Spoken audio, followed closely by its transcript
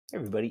Hey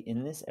everybody,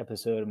 in this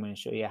episode, I'm going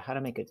to show you how to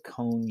make a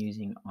cone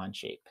using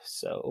OnShape.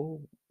 So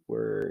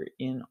we're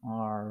in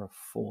our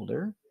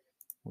folder.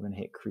 We're going to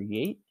hit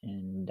create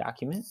and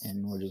document,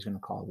 and we're just going to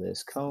call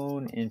this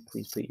cone, and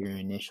please put your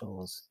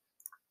initials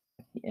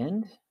at the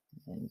end,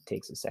 and it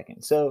takes a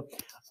second. So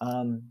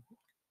um,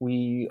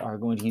 we are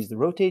going to use the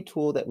rotate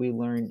tool that we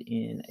learned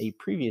in a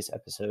previous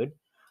episode,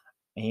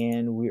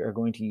 and we are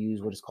going to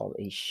use what is called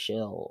a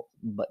shell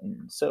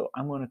button. So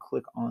I'm going to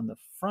click on the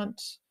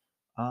front,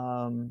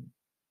 um,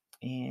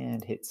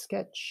 and hit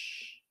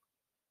sketch.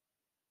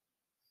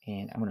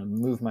 And I'm going to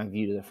move my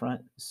view to the front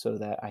so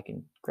that I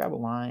can grab a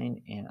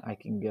line and I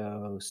can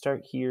go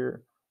start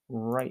here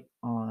right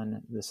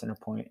on the center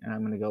point, and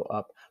I'm going to go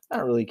up. I'm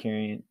not really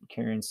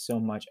caring so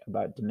much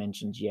about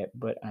dimensions yet,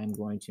 but I'm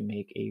going to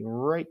make a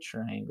right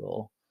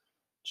triangle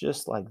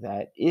just like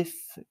that.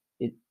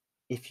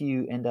 If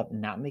you end up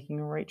not making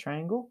a right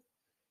triangle,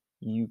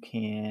 you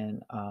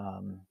can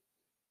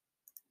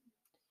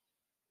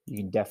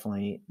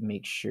definitely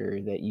make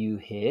sure that you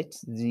hit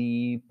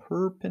the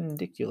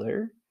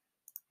perpendicular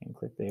and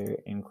click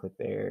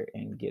there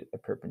and get a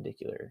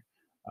perpendicular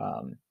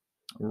um,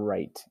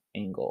 right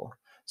angle.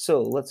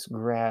 So let's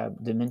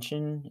grab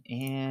dimension,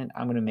 and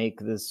I'm going to make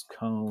this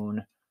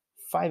cone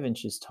 5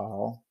 inches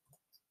tall.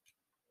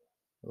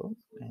 Oh,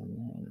 and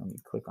then let me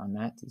click on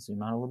that to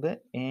zoom out a little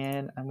bit,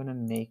 and I'm going to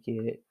make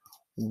it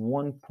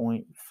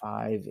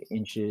 1.5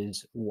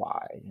 inches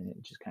wide, and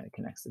it just kind of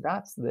connects the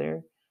dots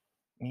there.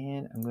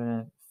 And I'm going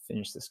to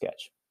finish the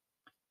sketch.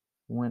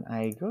 When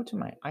I go to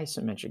my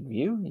isometric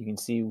view, you can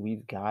see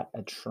we've got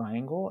a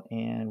triangle,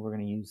 and we're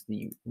going to use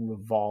the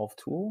revolve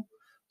tool.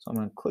 So I'm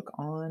going to click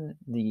on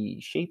the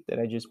shape that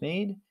I just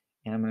made,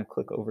 and I'm going to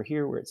click over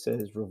here where it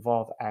says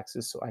revolve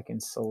axis so I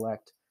can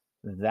select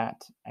that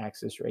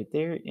axis right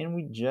there. And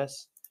we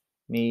just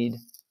made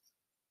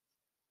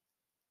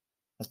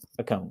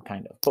a cone,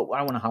 kind of, but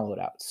I want to hollow it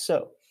out.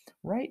 So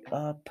right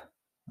up,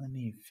 let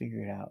me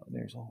figure it out.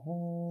 There's a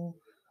whole,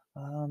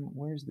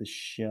 where's the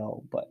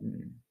shell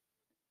button?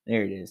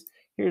 There it is.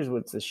 Here's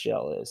what the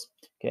shell is.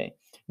 Okay.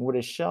 What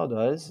a shell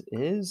does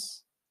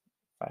is,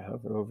 if I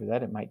hover over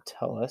that, it might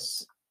tell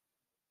us.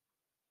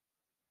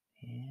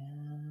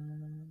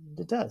 And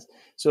it does.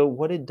 So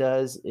what it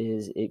does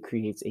is it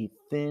creates a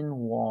thin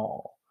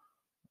wall.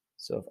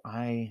 So if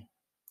I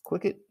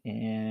click it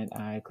and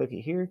I click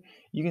it here,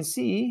 you can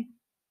see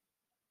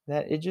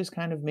that it just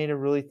kind of made a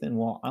really thin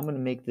wall. I'm going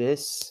to make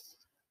this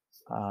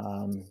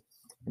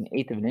an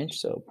eighth of an inch,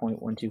 so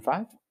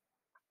 0.125.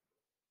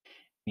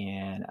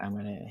 And I'm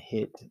going to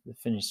hit the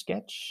finish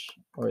sketch,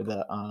 or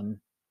the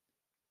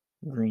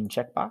green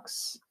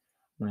checkbox.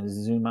 I'm going to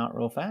zoom out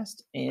real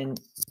fast. And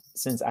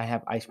since I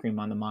have ice cream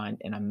on the mind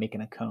and I'm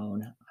making a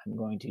cone, I'm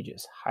going to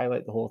just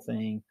highlight the whole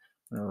thing.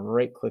 I'm going to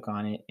right click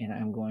on it, and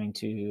I'm going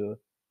to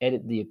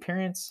edit the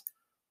appearance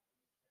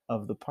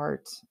of the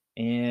part.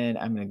 And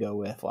I'm going to go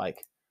with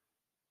like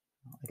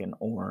an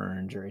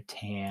orange or a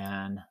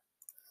tan,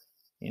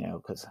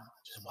 because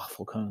just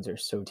waffle cones are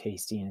so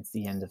tasty, and it's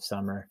the end of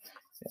summer.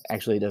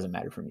 Actually, it doesn't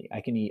matter for me. I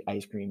can eat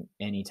ice cream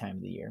any time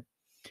of the year.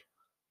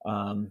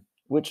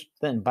 Which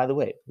then, by the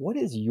way, what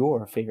is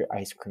your favorite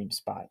ice cream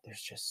spot?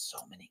 There's just so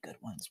many good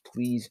ones.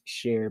 Please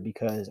share,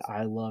 because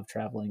I love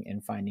traveling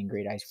and finding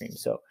great ice cream.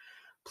 So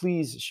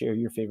please share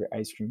your favorite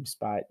ice cream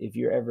spot. If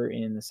you're ever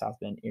in the South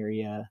Bend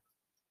area,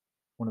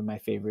 one of my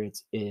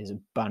favorites is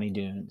Bonnie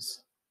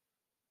Dunes.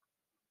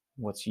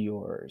 What's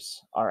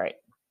yours? All right.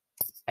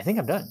 I think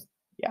I'm done.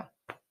 Yeah,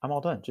 I'm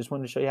all done. Just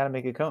wanted to show you how to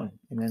make a cone.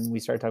 And then we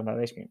started talking about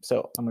ice cream.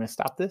 So I'm going to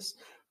stop this.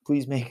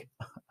 Please make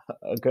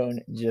a cone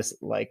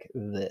just like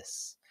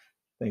this.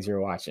 Thanks for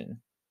watching.